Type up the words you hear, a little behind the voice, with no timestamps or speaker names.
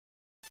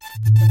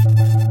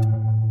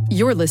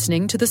You're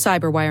listening to the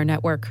Cyberwire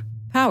Network,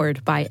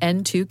 powered by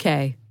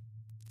N2K.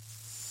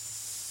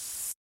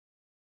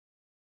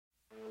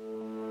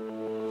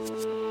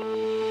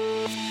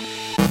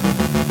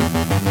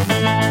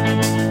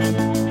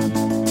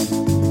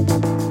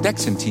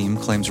 Dexon team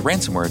claims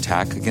ransomware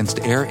attack against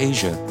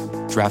AirAsia.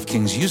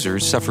 DraftKings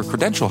users suffer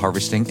credential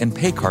harvesting and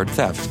pay card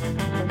theft.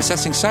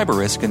 Assessing cyber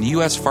risk in the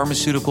U.S.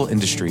 pharmaceutical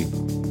industry.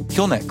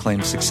 KillNet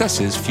claims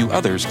successes few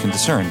others can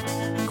discern.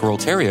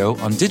 Corolterio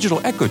on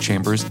digital echo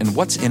chambers and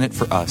what's in it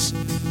for us.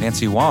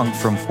 Nancy Wong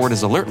from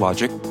Fortis Alert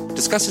Logic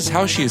discusses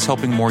how she is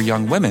helping more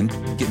young women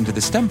get into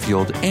the STEM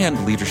field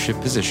and leadership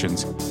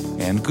positions.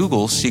 And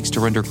Google seeks to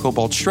render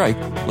Cobalt Strike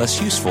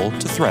less useful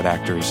to threat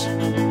actors.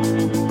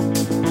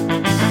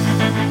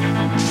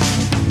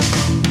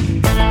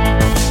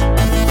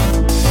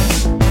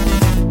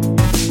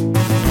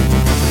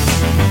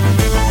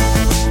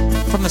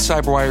 From the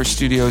Cyberwire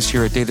studios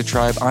here at Data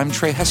Tribe, I'm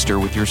Trey Hester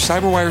with your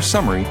Cyberwire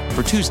summary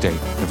for Tuesday,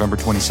 November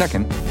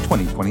 22nd,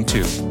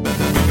 2022.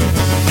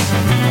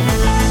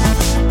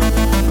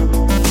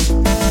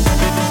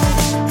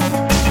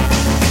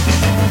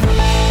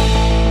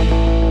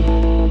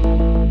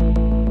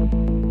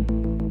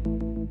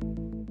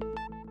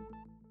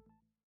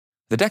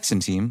 The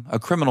Dexon team, a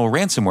criminal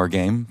ransomware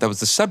game that was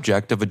the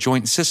subject of a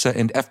joint CISA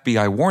and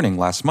FBI warning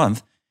last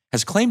month,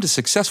 has claimed a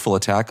successful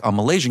attack on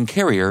Malaysian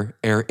carrier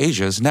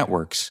AirAsia's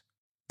networks.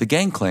 The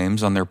gang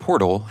claims on their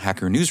portal,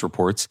 Hacker News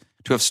Reports,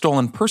 to have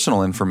stolen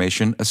personal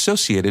information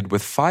associated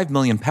with 5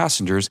 million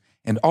passengers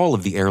and all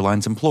of the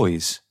airline's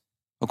employees.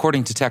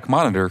 According to Tech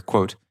Monitor,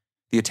 quote,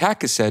 the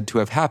attack is said to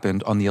have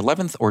happened on the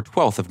 11th or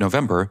 12th of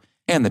November,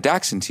 and the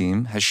Dexon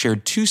team has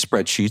shared 2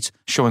 spreadsheets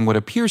showing what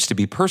appears to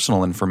be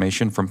personal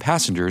information from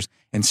passengers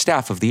and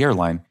staff of the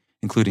airline,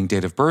 including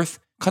date of birth,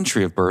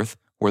 country of birth,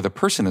 where the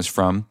person is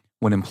from,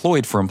 when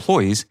employed for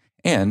employees,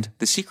 and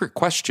the secret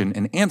question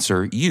and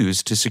answer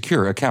used to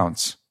secure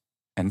accounts.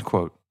 End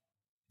quote.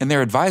 In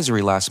their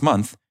advisory last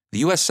month, the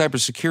U.S.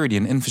 Cybersecurity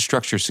and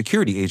Infrastructure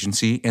Security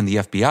Agency and the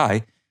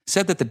FBI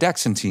said that the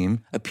Dexon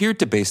team appeared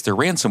to base their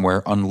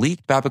ransomware on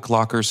leaked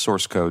BabiClocker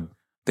source code.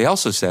 They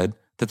also said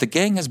that the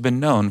gang has been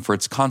known for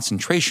its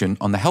concentration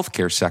on the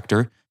healthcare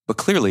sector, but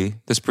clearly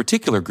this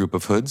particular group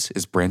of hoods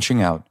is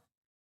branching out.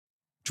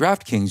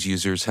 DraftKings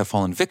users have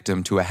fallen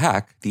victim to a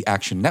hack, the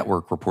Action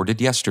Network reported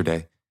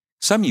yesterday.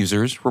 Some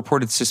users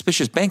reported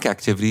suspicious bank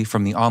activity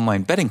from the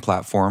online betting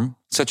platform,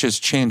 such as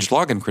changed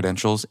login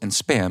credentials and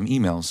spam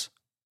emails.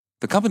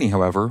 The company,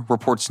 however,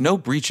 reports no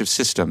breach of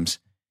systems.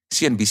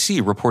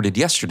 CNBC reported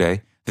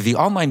yesterday that the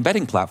online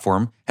betting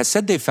platform has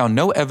said they've found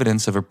no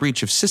evidence of a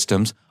breach of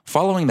systems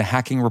following the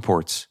hacking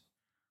reports.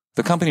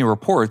 The company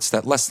reports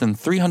that less than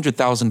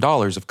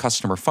 $300,000 of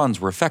customer funds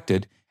were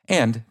affected,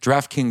 and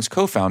DraftKings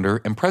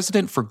co-founder and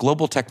president for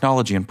global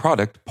technology and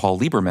product, Paul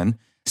Lieberman,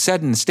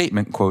 said in a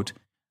statement, quote,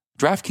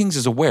 DraftKings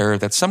is aware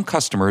that some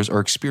customers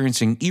are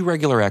experiencing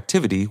irregular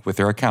activity with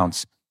their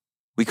accounts.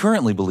 We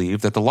currently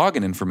believe that the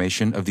login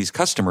information of these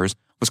customers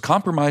was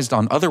compromised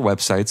on other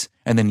websites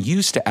and then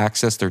used to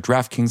access their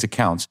DraftKings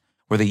accounts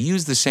where they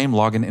use the same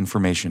login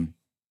information.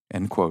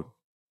 End quote.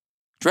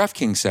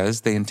 DraftKings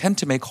says they intend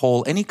to make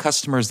whole any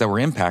customers that were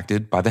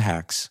impacted by the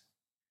hacks.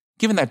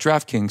 Given that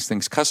DraftKings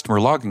thinks customer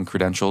login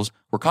credentials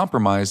were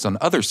compromised on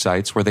other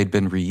sites where they'd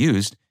been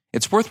reused,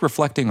 it's worth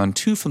reflecting on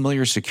 2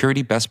 familiar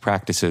security best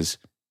practices.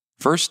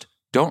 First,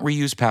 don't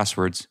reuse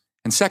passwords,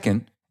 and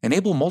second,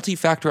 enable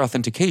multi-factor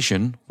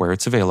authentication where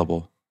it's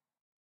available.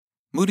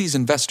 Moody's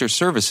Investor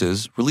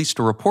Services released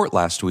a report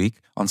last week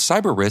on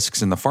cyber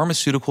risks in the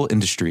pharmaceutical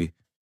industry.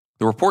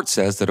 The report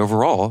says that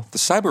overall, the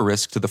cyber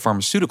risk to the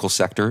pharmaceutical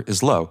sector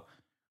is low.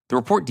 The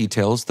report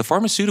details the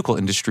pharmaceutical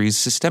industry's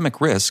systemic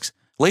risks,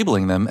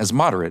 labeling them as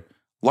moderate,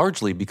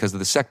 largely because of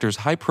the sector's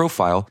high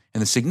profile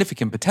and the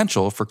significant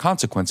potential for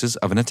consequences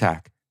of an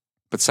attack.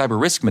 But cyber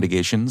risk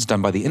mitigations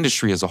done by the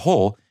industry as a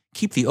whole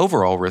keep the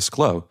overall risk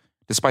low,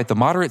 despite the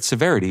moderate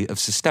severity of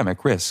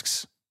systemic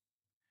risks.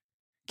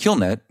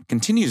 KillNet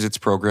continues its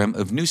program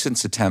of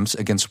nuisance attempts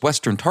against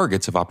Western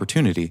targets of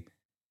opportunity.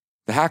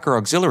 The Hacker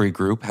Auxiliary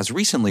Group has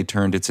recently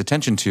turned its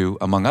attention to,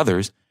 among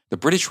others, the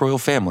British royal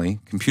family,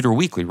 Computer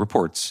Weekly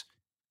reports.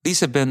 These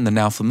have been the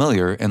now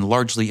familiar and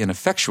largely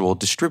ineffectual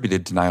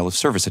distributed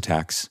denial-of-service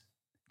attacks.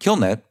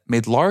 KillNet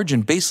made large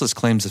and baseless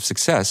claims of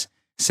success,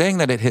 saying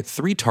that it hit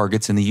 3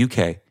 targets in the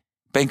UK: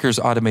 Bankers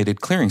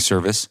Automated Clearing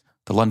Service,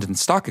 the London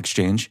Stock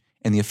Exchange,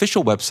 and the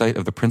official website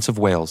of the Prince of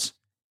Wales.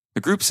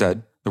 The group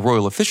said the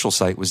royal official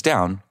site was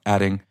down,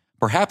 adding,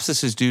 perhaps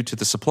this is due to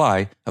the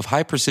supply of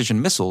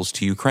high-precision missiles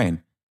to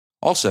Ukraine.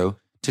 Also,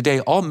 today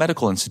all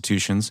medical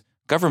institutions,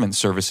 government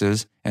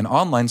services, and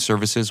online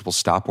services will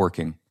stop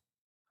working.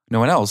 No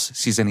one else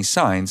sees any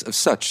signs of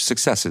such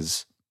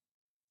successes.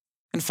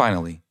 And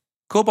finally,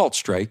 Cobalt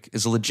Strike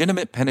is a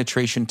legitimate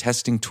penetration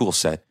testing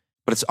toolset,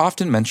 but it's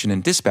often mentioned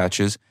in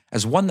dispatches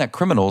as one that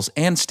criminals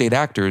and state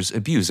actors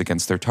abuse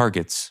against their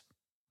targets.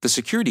 The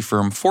security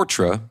firm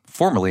Fortra,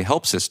 formerly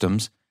Help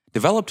Systems,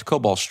 developed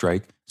Cobalt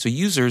Strike so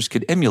users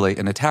could emulate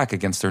an attack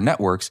against their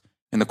networks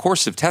in the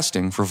course of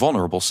testing for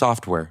vulnerable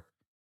software.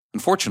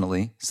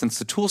 Unfortunately, since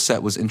the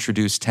toolset was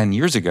introduced 10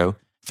 years ago,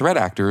 threat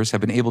actors have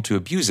been able to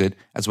abuse it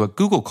as what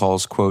Google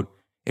calls, quote,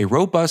 a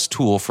robust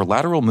tool for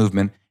lateral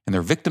movement in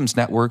their victims'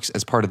 networks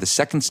as part of the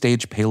second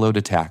stage payload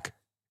attack,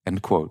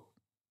 end quote.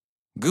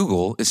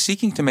 Google is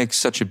seeking to make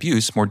such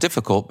abuse more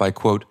difficult by,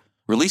 quote,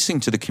 releasing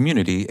to the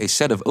community a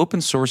set of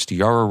open-source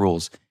Yara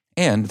rules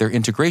and their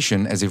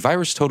integration as a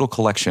VirusTotal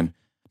collection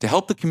to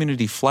help the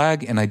community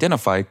flag and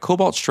identify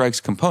Cobalt Strike's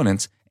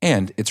components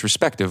and its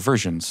respective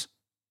versions.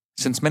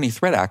 Since many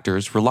threat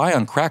actors rely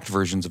on cracked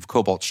versions of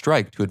Cobalt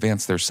Strike to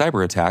advance their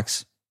cyber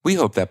attacks, we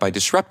hope that by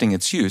disrupting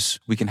its use,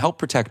 we can help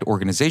protect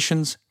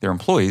organizations, their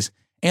employees,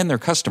 and their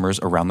customers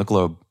around the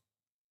globe.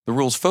 The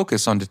rules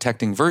focus on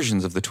detecting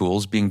versions of the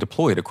tools being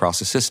deployed across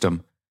a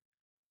system.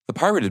 The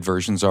pirated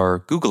versions are,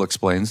 Google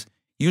explains,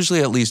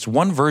 usually at least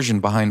one version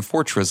behind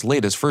Fortra's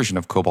latest version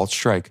of Cobalt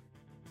Strike.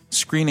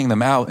 Screening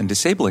them out and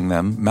disabling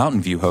them,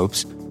 Mountain View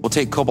hopes, will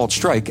take Cobalt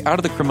Strike out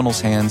of the criminals'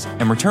 hands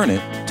and return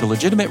it to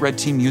legitimate Red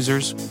Team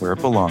users where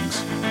it belongs.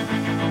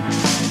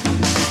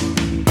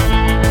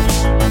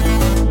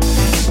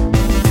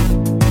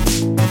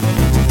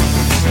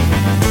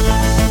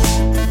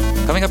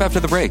 Coming up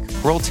after the break,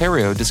 Pearl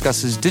Theriault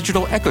discusses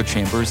digital echo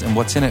chambers and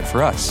what's in it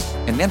for us.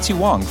 And Nancy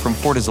Wong from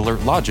Fortis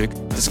Alert Logic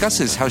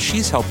discusses how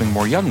she's helping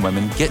more young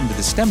women get into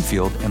the STEM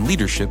field and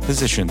leadership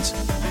positions.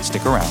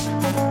 Stick around.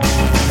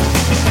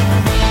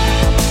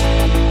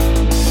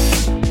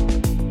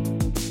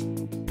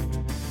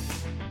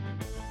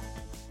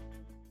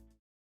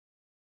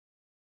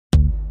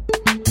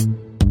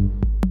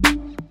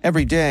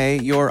 Every day,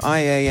 your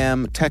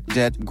IAM tech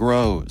debt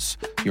grows.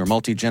 Your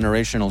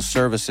multi-generational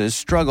services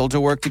struggle to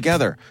work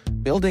together.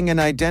 Building an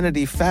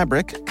identity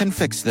fabric can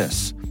fix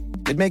this.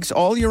 It makes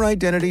all your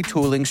identity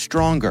tooling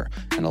stronger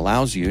and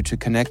allows you to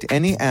connect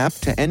any app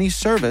to any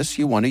service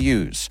you want to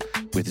use,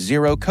 with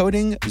zero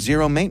coding,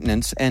 zero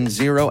maintenance, and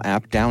zero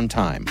app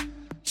downtime.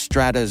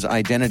 Strata's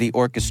identity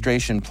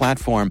orchestration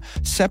platform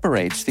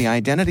separates the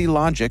identity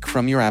logic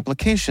from your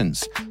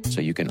applications,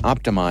 so you can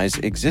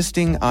optimize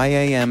existing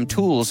IAM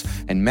tools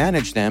and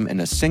manage them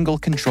in a single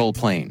control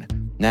plane.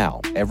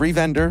 Now, every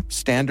vendor,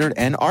 standard,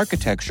 and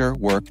architecture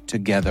work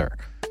together.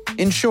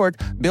 In short,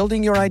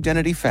 building your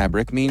identity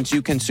fabric means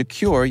you can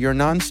secure your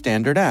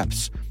non-standard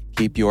apps,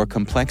 keep your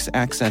complex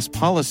access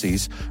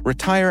policies,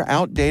 retire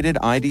outdated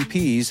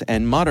IDPs,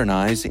 and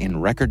modernize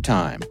in record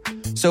time.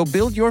 So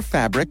build your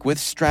fabric with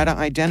Strata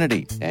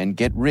Identity and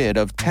get rid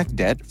of tech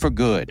debt for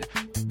good.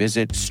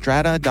 Visit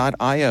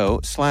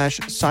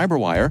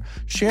strata.io/cyberwire,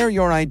 share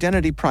your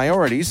identity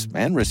priorities,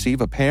 and receive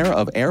a pair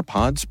of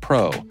AirPods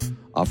Pro.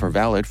 Offer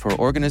valid for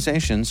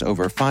organizations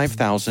over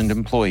 5,000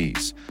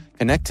 employees.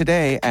 Connect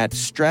today at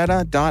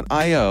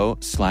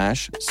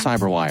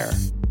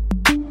strata.io/cyberwire.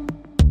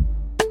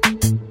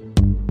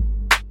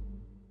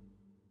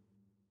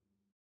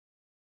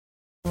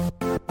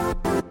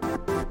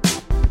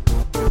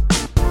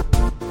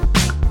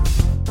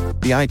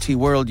 The IT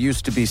world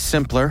used to be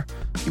simpler.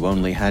 You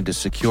only had to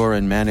secure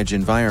and manage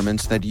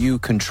environments that you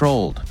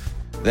controlled.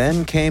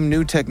 Then came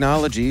new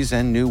technologies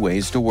and new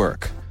ways to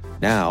work.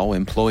 Now,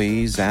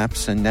 employees,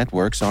 apps, and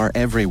networks are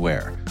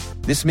everywhere.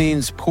 This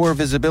means poor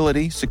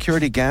visibility,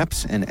 security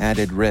gaps, and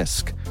added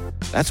risk.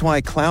 That's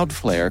why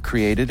Cloudflare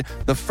created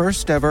the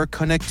first-ever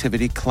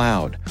connectivity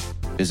cloud.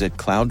 Visit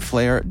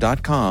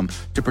cloudflare.com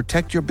to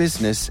protect your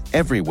business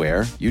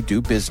everywhere you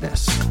do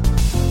business.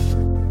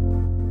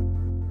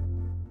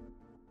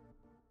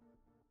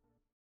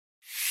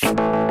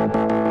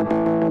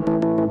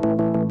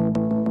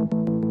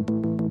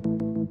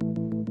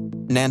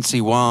 Nancy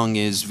Wong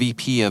is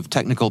VP of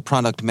Technical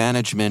Product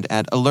Management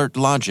at Alert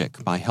Logic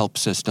by Help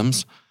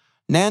Systems.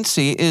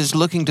 Nancy is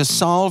looking to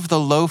solve the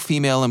low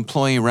female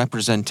employee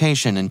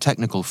representation in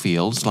technical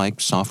fields like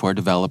software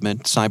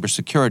development,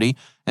 cybersecurity,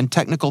 and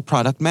technical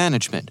product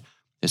management,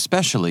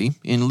 especially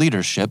in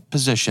leadership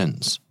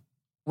positions.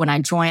 When I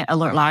joined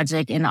Alert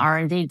Logic in the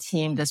R&D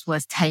team, this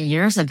was 10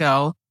 years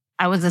ago,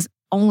 I was the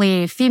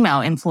only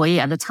female employee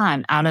at the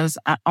time out of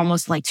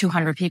almost like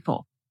 200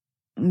 people.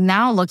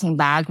 Now looking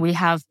back, we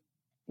have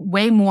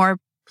way more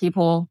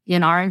people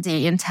in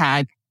R&D, in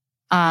tech,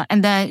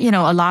 and then,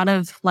 a lot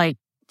of like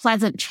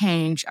pleasant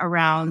change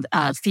around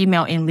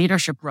female in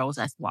leadership roles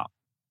as well.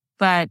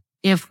 But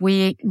if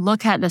we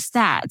look at the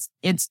stats,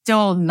 it's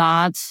still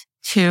not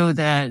to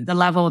the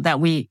level that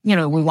we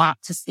want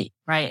to see,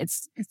 right?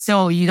 It's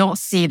still, you don't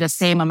see the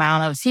same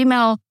amount of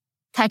female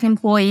tech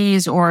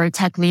employees or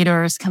tech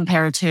leaders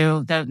compared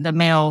to the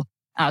male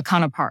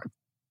counterpart.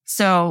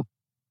 So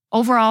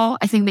overall,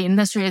 I think the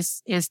industry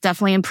is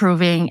definitely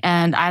improving,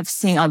 and I've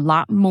seen a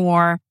lot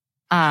more,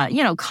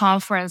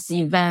 conference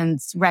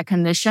events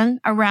recognition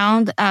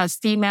around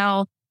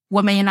female,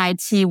 women in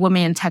IT,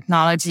 women in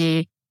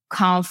technology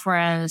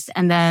conference,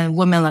 and then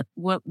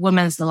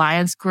women's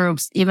alliance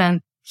groups.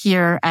 Even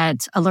here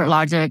at Alert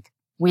Logic,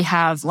 we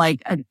have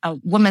like a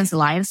women's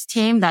alliance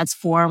team that's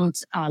formed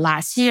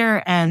last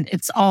year, and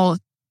it's all,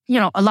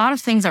 a lot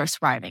of things are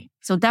thriving.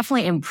 So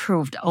definitely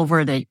improved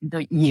over the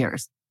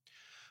years.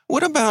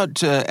 What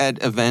about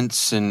at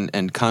events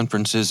and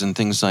conferences and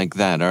things like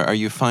that? Are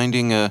you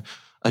finding a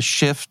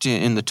shift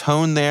in the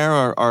tone there?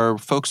 Or are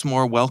folks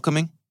more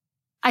welcoming?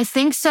 I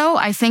think so.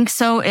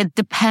 It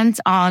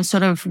depends on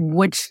sort of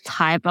which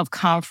type of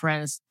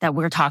conference that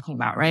we're talking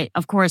about, right?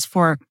 Of course,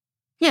 for,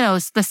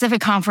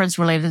 specific conference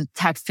related to the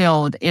tech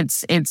field,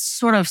 it's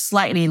sort of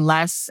slightly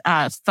less,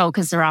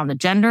 focused around the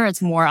gender.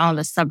 It's more on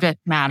the subject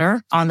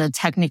matter, on the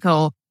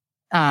technical,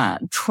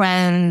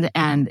 trend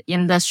and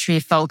industry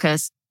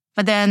focus.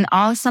 But then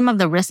on some of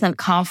the recent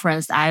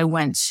conference I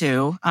went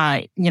to,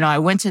 I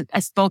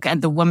spoke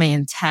at the Women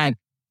in Tech,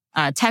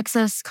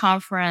 Texas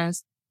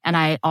conference. And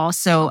I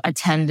also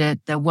attended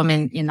the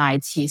Women in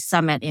IT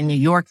Summit in New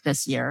York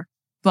this year.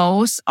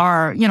 Both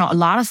are, a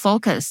lot of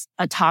focus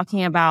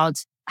talking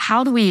about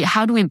how do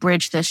we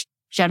bridge this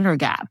gender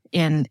gap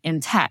in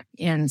tech,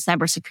 in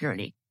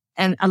cybersecurity.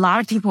 And a lot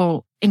of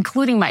people,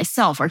 including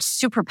myself, are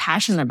super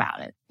passionate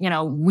about it.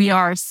 We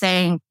are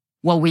saying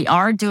what we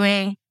are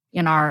doing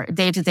in our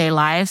day-to-day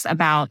lives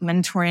about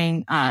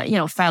mentoring,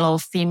 fellow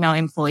female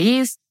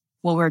employees.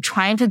 What we're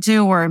trying to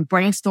do, we're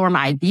brainstorm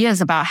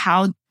ideas about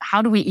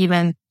how do we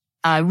even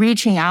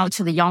reaching out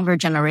to the younger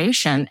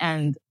generation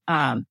and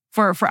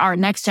for our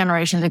next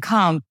generation to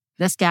come,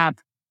 this gap,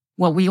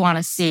 what we want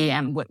to see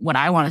and what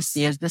I want to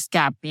see is this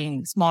gap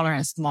being smaller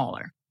and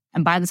smaller.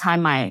 And by the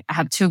time I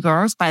have 2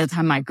 girls, by the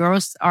time my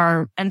girls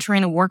are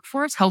entering the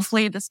workforce,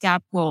 hopefully this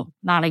gap will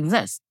not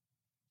exist.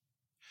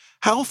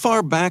 How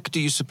far back do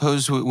you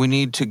suppose we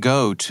need to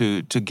go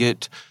to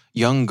get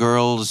young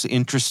girls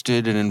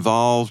interested and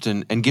involved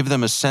and give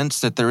them a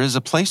sense that there is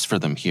a place for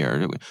them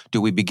here?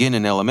 Do we begin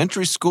in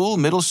elementary school,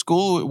 middle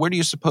school? Where do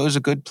you suppose a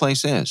good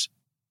place is?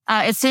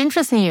 It's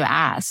interesting you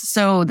ask.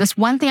 So this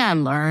one thing I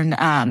learned,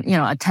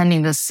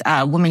 attending this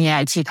Women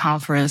in IT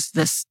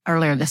conference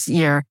earlier this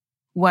year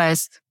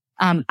was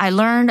I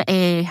learned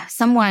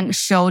someone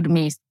showed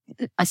me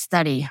a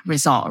study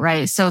result,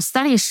 right? So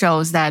study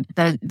shows that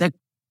the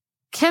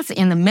kids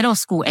in the middle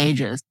school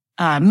years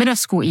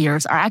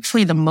are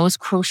actually the most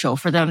crucial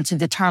for them to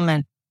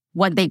determine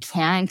what they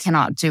can and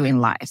cannot do in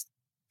life.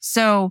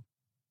 So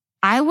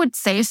I would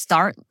say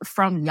start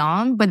from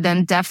young, but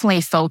then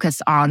definitely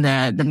focus on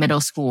the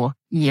middle school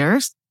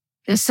years.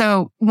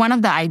 So one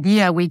of the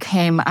idea we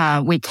came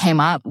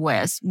up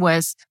with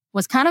was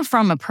kind of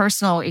from a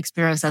personal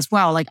experience as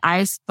well. Like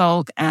I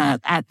spoke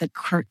at the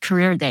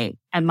career day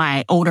at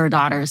my older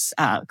daughter's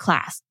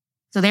class.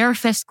 So they are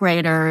 5th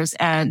graders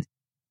and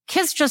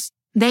kids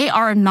they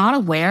are not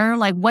aware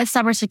like what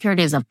cybersecurity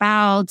is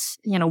about.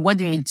 What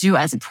do you do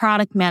as a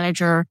product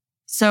manager?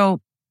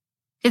 So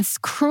it's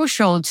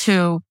crucial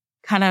to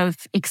kind of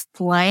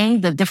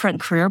explain the different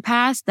career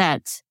paths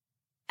that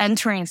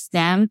entering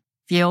STEM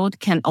field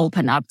can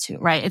open up to,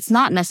 right? It's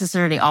not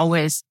necessarily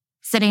always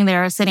sitting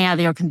at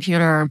your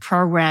computer,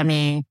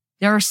 programming.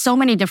 There are so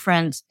many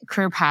different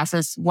career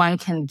paths one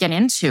can get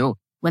into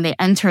when they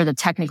enter the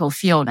technical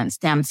field and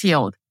STEM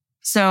field.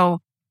 So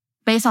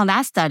based on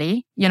that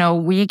study,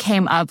 we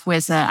came up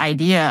with an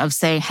idea of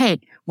saying, hey,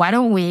 why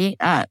don't we,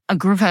 a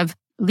group of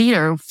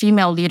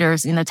female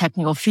leaders in the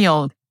technical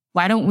field,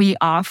 why don't we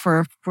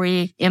offer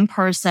free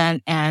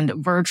in-person and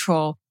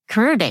virtual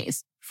career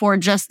days for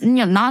just,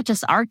 not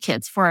just our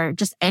kids, for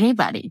just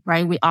anybody,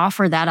 right? We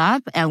offer that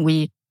up and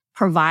we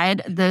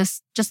provide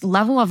this just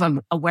level of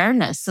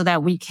awareness so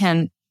that we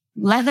can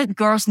let the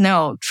girls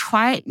know,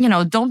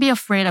 don't be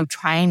afraid of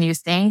trying new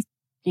things.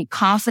 Be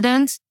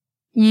confident.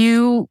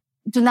 You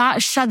do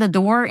not shut the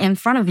door in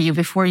front of you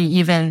before you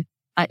even,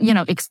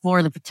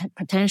 explore the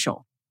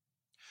potential.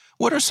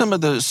 What are some of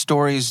the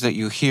stories that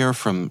you hear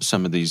from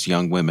some of these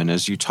young women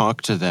as you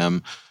talk to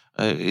them?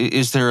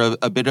 Is there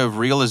a bit of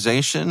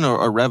realization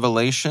or a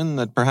revelation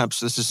that perhaps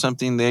this is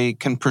something they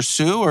can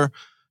pursue, or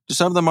do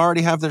some of them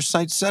already have their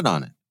sights set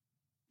on it?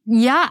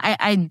 Yeah,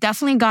 I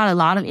definitely got a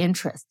lot of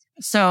interest.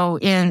 So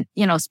in,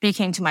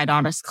 speaking to my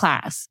daughter's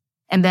class,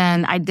 and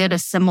then I did a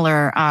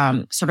similar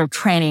sort of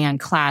training and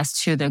class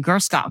to the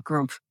Girl Scout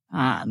group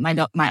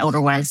my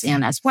older one's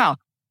in as well.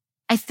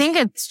 I think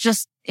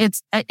it's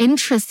an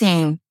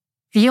interesting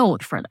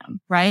field for them,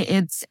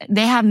 right?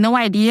 They have no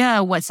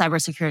idea what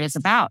cybersecurity is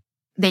about.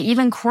 They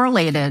even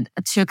correlated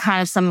to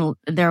kind of some of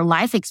their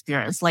life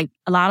experience. Like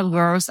a lot of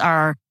girls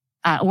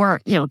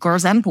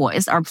girls and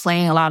boys are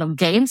playing a lot of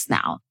games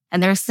now.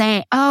 And they're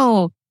saying,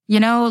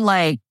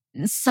 like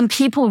some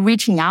people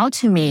reaching out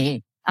to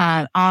me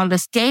on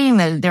this game,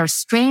 they're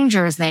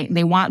strangers.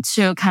 They want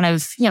to kind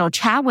of,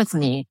 chat with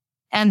me.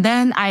 And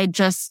then I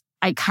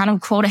kind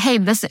of quoted, hey,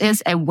 this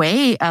is a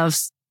way of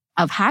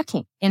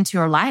hacking into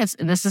your lives.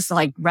 And this is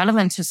like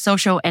relevant to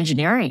social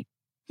engineering.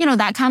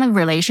 That kind of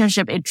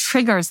relationship, it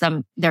triggers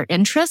their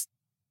interest.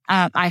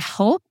 I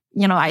hope,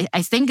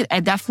 I think I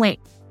definitely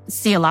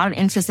see a lot of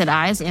interested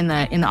eyes in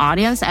the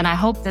audience. And I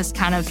hope this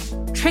kind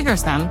of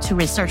triggers them to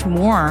research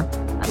more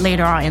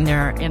later on in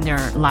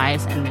their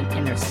lives and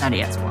in their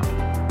study as well.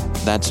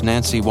 That's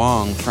Nancy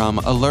Wong from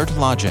Alert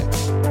Logic.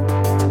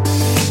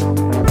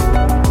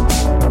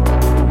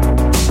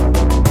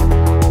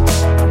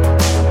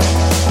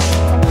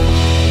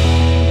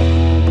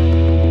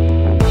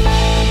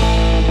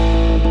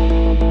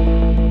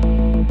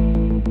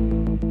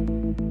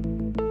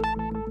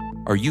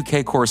 our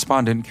UK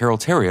correspondent Carol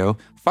Theriault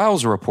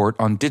files a report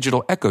on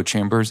digital echo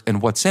chambers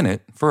and what's in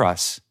it for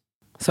us.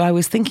 So I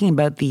was thinking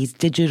about these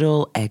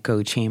digital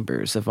echo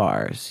chambers of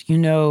ours. You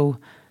know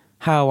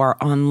how our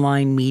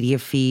online media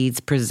feeds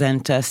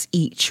present us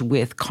each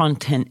with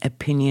content,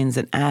 opinions,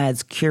 and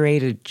ads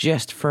curated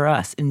just for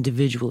us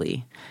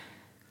individually.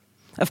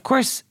 Of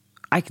course,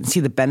 I can see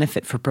the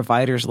benefit for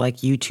providers like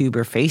YouTube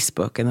or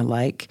Facebook and the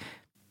like.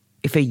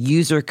 If a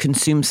user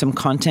consumes some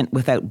content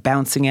without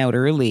bouncing out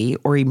early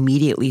or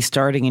immediately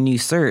starting a new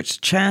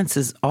search,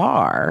 chances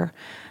are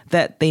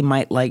that they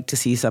might like to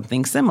see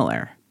something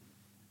similar.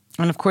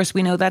 And of course,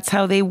 we know that's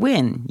how they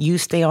win. You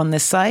stay on the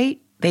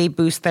site, they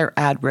boost their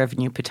ad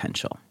revenue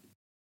potential.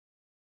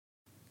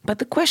 But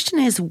the question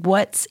is,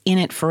 what's in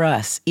it for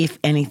us, if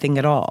anything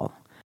at all?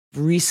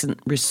 Recent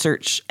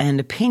research and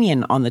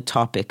opinion on the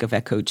topic of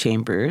echo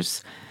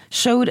chambers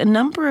showed a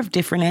number of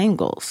different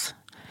angles.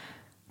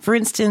 For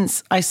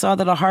instance, I saw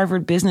that a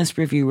Harvard Business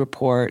Review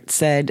report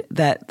said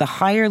that the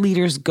higher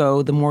leaders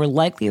go, the more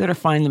likely they're to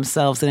find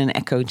themselves in an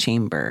echo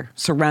chamber,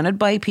 surrounded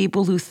by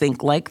people who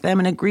think like them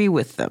and agree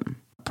with them.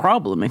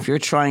 Problem if you're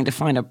trying to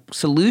find a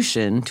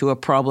solution to a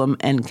problem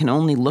and can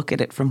only look at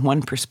it from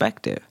one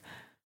perspective.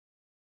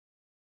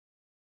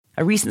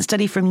 A recent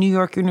study from New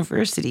York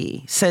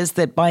University says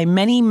that by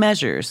many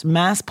measures,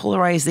 mass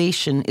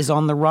polarization is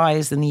on the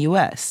rise in the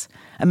U.S.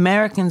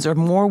 Americans are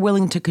more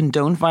willing to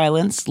condone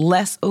violence,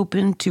 less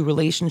open to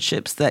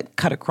relationships that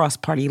cut across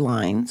party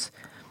lines,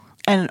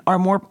 and are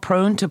more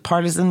prone to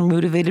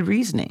partisan-motivated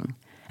reasoning.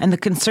 And the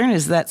concern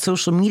is that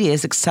social media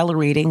is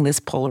accelerating this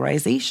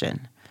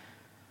polarization.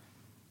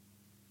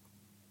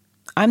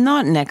 I'm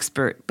not an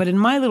expert, but in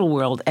my little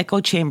world,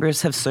 echo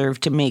chambers have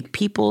served to make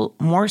people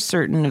more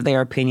certain of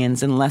their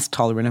opinions and less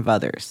tolerant of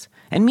others,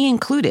 and me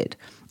included.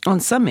 On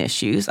some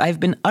issues,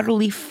 I've been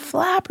utterly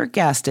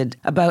flabbergasted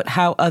about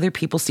how other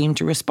people seem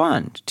to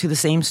respond to the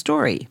same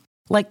story,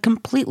 like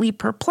completely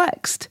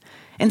perplexed,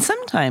 and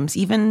sometimes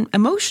even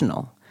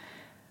emotional.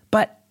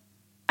 But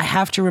I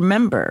have to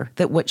remember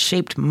that what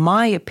shaped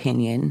my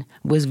opinion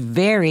was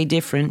very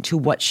different to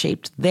what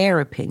shaped their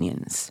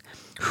opinions.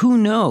 Who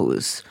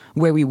knows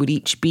where we would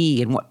each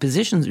be and what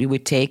positions we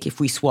would take if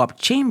we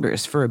swapped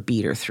chambers for a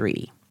beat or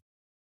three.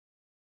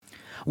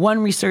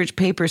 One research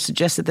paper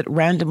suggested that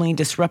randomly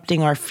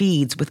disrupting our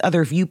feeds with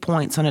other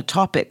viewpoints on a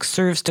topic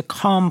serves to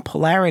calm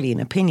polarity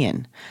in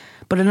opinion.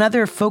 But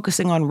another,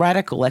 focusing on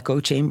radical echo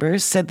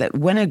chambers, said that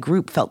when a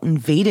group felt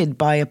invaded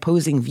by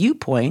opposing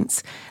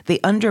viewpoints,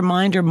 they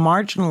undermined or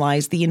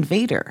marginalized the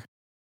invader,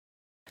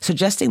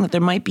 suggesting that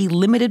there might be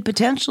limited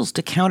potentials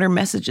to counter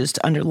messages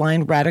to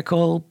underline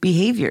radical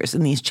behaviors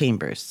in these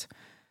chambers.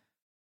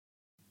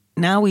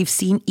 Now we've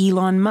seen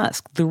Elon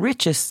Musk, the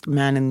richest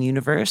man in the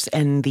universe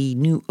and the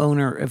new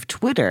owner of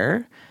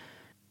Twitter,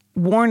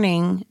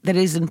 warning that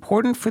it is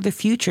important for the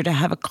future to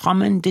have a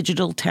common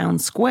digital town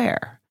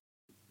square.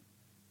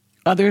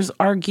 Others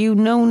argue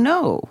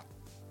no,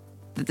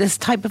 that this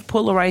type of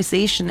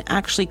polarization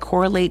actually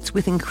correlates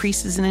with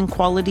increases in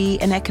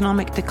inequality and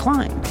economic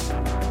decline.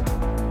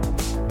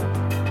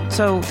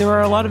 So there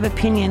are a lot of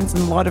opinions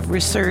and a lot of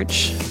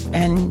research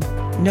and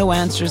no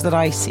answers that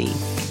I see.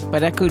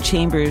 But echo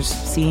chambers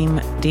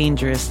seem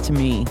dangerous to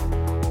me.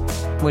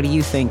 What do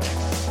you think?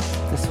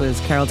 This was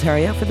Carol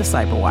Theriault for the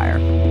Cyberwire.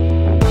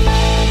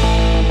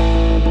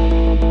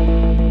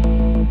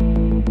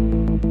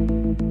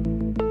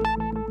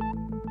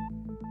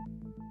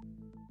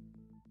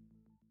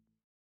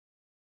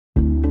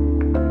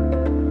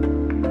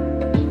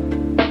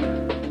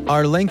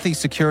 Are lengthy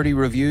security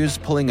reviews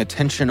pulling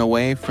attention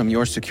away from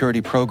your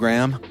security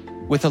program?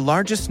 With the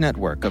largest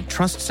network of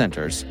trust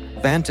centers,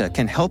 Vanta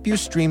can help you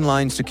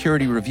streamline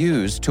security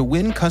reviews to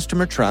win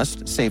customer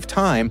trust, save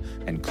time,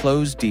 and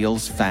close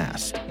deals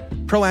fast.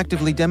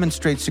 Proactively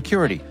demonstrate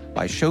security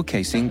by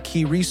showcasing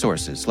key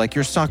resources like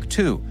your SOC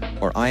 2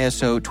 or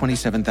ISO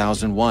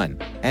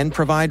 27001 and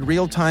provide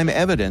real-time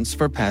evidence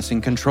for passing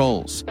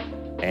controls.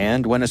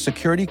 And when a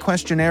security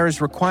questionnaire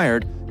is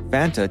required,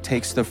 Vanta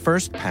takes the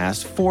first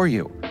pass for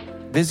you.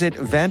 Visit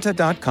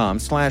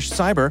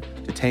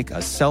vanta.com/cyber to take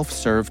a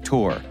self-serve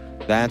tour.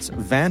 That's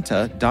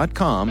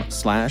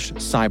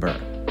vanta.com/cyber.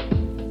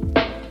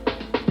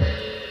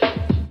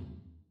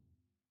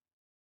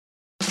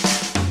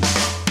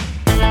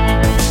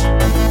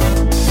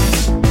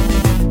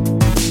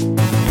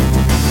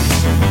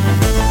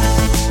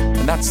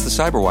 And that's the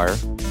Cyberwire.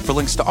 For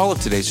links to all of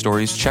today's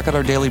stories, check out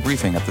our daily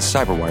briefing at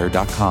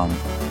thecyberwire.com.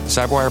 The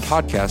Cyberwire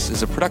podcast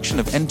is a production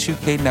of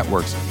N2K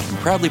Networks and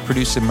proudly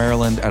produced in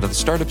Maryland out of the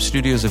startup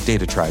studios of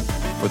DataTribe,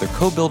 where they're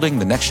co-building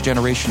the next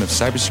generation of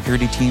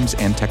cybersecurity teams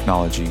and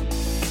technology.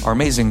 Our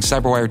amazing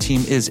Cyberwire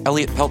team is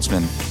Elliot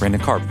Peltzman,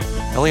 Brandon Karp,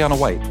 Eliana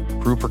White,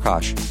 Prue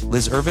Prakash,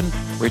 Liz Irvin,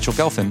 Rachel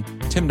Gelfin,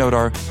 Tim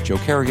Nodar, Joe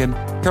Kerrigan,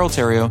 Carol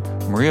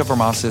Theriault, Maria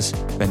Vermasis,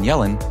 Ben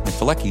Yellen, Nick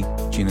Valecki,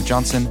 Gina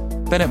Johnson,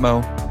 Bennett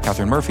Moe,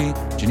 Catherine Murphy,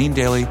 Janine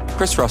Daly,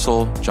 Chris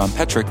Russell, John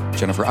Petrick,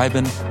 Jennifer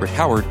Iben, Rick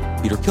Howard,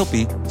 Peter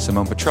Kilpie,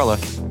 Simone Petrella,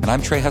 and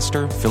I'm Trey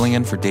Hester, filling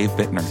in for Dave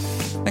Bittner.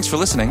 Thanks for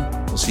listening.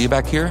 We'll see you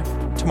back here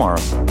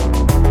tomorrow.